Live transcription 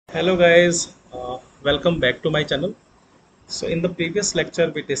Hello guys, welcome back to my channel. So in the previous lecture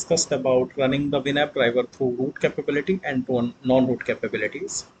we discussed about running the WinApp driver through root capability and non-root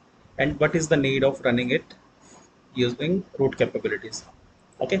capabilities and what is the need of running it using root capabilities.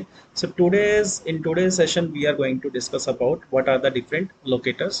 Okay, so in today's session we are going to discuss about what are the different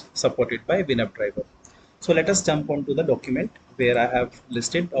locators supported by WinApp driver. So let us jump onto the document where I have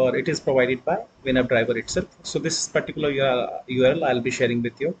listed or it is provided by WinApp driver itself. So this particular URL I'll be sharing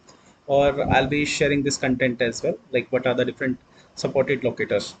with you, or I'll be sharing this content as well, like what are the different supported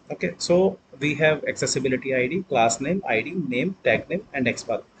locators. Okay, so we have accessibility ID, class name, ID, name, tag name, and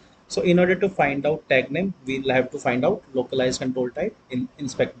xpath. So in order to find out tag name, we'll have to find out localized control type in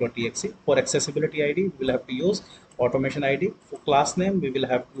inspect.exe. For accessibility ID, we'll have to use automation ID. For class name, we will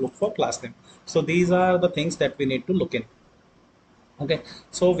have to look for class name. So these are the things that we need to look in. Okay,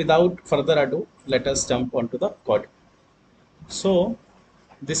 so without further ado, let us jump onto the code. So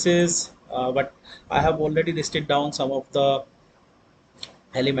this is what I have already listed down some of the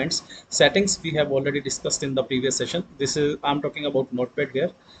elements. Settings we have already discussed in the previous session. This is I'm talking about notepad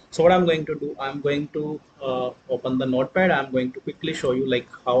here. So what I'm going to do, I'm going to open the notepad. I'm going to quickly show you like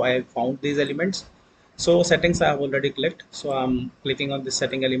how I found these elements. So settings I have already clicked, so I'm clicking on the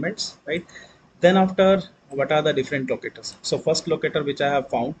setting elements, right? Then after, what are the different locators? So first locator which I have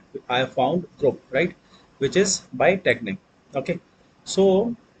found group, right, which is by tag name. Okay,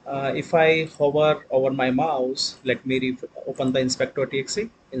 so if I hover over my mouse, let me open the inspect.exe.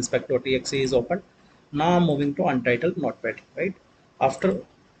 Inspect.exe is open. Now I'm moving to untitled notepad, right? After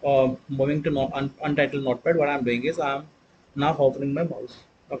moving to untitled notepad, what I'm doing is I'm now hovering my mouse.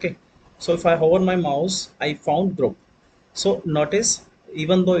 Okay, so if I hover my mouse, I found group. So notice,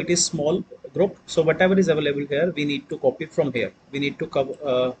 even though it is small group, so whatever is available here, we need to copy from here. We need to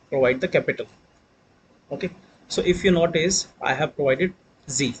provide the capital. Okay, so if you notice, I have provided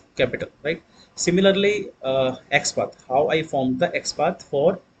Z capital, right? Similarly, xpath, how I formed the xpath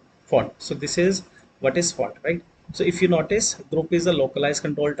for font. So this is what is font, right? So if you notice, group is a localized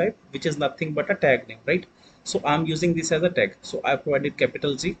control type, which is nothing but a tag name, right? So I'm using this as a tag, so I provided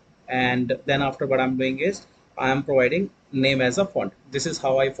capital Z, and then after, what I'm doing is I am providing name as a font. This is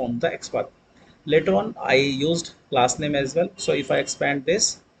how I formed the xpath. Later on I used class name as well. So if I expand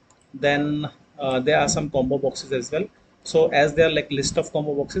this, then there are some combo boxes as well. So as they are like list of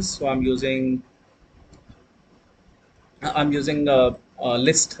combo boxes, so I'm using a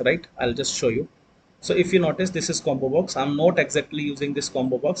list, right? I'll just show you. So if you notice, this is combo box. I'm not exactly using this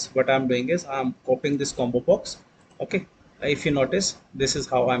combo box. What I'm doing is I'm copying this combo box. Okay, if you notice, this is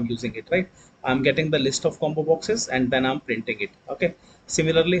how I'm using it, right? I'm getting the list of combo boxes and then I'm printing it. Okay,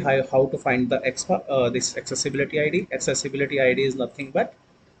 similarly, how to find the this accessibility ID. Accessibility ID is nothing but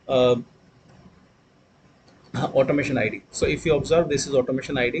uh, automation ID. So if you observe, this is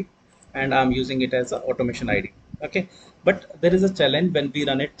automation ID and I'm using it as a automation ID. Okay, but there is a challenge when we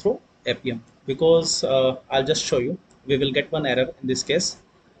run it through Appium, because I'll just show you. We will get one error in this case,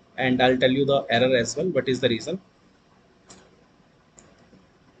 and I'll tell you the error as well. What is the reason?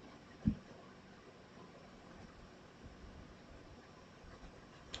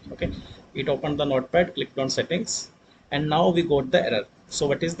 Okay, it opened the notepad, clicked on settings, and now we got the error. So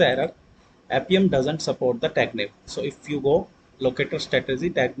what is the error? Appium doesn't support the tag name. So if you go locator strategy,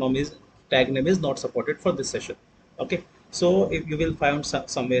 tag name is not supported for this session. Okay, so if you will find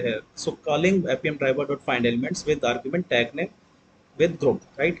somewhere here, so calling Appium driver dot find elements with argument tag name with group,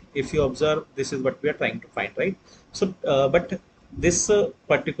 right? If you observe, this is what we are trying to find, right? So but this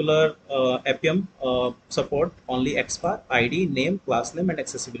particular Appium support only xpath, ID, name, class name, and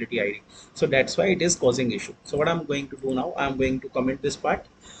accessibility ID. So that's why it is causing issue. So what I'm going to do now, I'm going to comment this part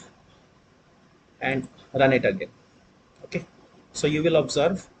and run it again. Okay, so you will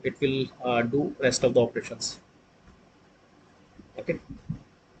observe it will do rest of the operations. Okay,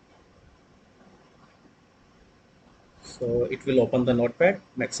 so it will open the notepad,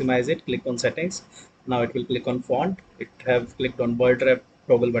 maximize it, click on settings. Now it will click on font. It have clicked on word wrap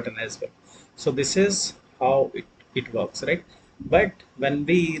toggle button as well. So this is how it works, right? But when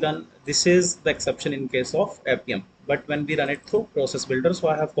we run, this is the exception in case of Appium. But when we run it through process builder, so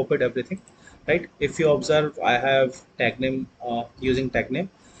I have copied everything, right? If you observe, I have tag name, using tag name.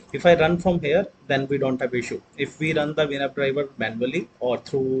 If I run from here, then we don't have issue. If we run the WinApp driver manually or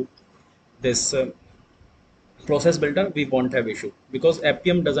through this process builder, we won't have issue, because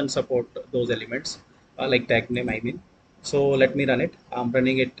Appium doesn't support those elements, like tag name, I mean. So let me run it. I'm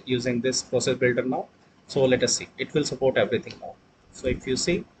running it using this process builder now. So let us see, it will support everything now. So if you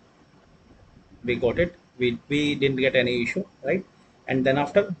see, we got it. We didn't get any issue, right? And then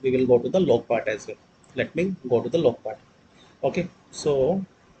after, we will go to the log part as well. Let me go to the log part. Okay, so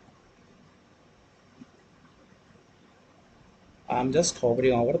I'm just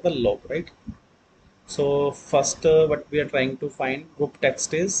hovering over the log, right? So first, what we are trying to find group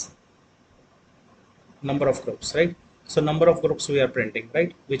text is number of groups, right? So number of groups we are printing,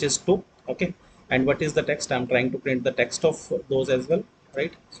 right, which is 2. Okay, and what is the text? I'm trying to print the text of those as well,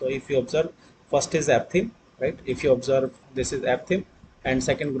 right? So if you observe, first is app theme, right? If you observe, this is app theme, and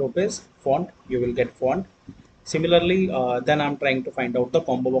second group is font, you will get font. Similarly, then I'm trying to find out the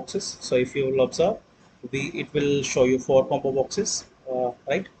combo boxes. So if you will observe, it will show you 4 combo boxes,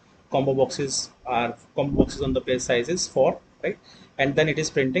 right? Combo boxes on the page size is 4, right? And then it is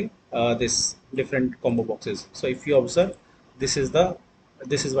printing this different combo boxes. So if you observe, this is the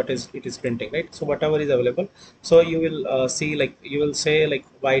this is what is it is printing, right? So whatever is available, so you will see, like, you will say like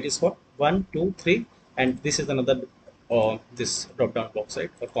why it is what 1 2 3, and this is another this drop down box,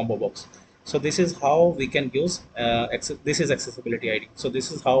 right, or combo box. So this is how we can use this is accessibility ID. So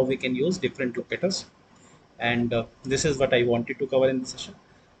this is how we can use different locators, and this is what I wanted to cover in this session.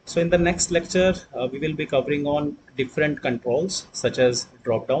 So in the next lecture, we will be covering on different controls such as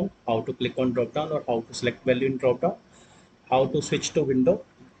drop down, how to click on drop down or how to select value in drop down, how to switch to window.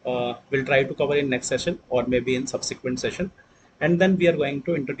 We'll try to cover in next session or maybe in subsequent session. And then we are going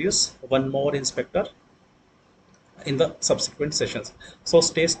to introduce one more inspector in the subsequent sessions. So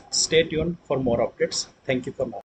stay tuned for more updates. Thank you for now.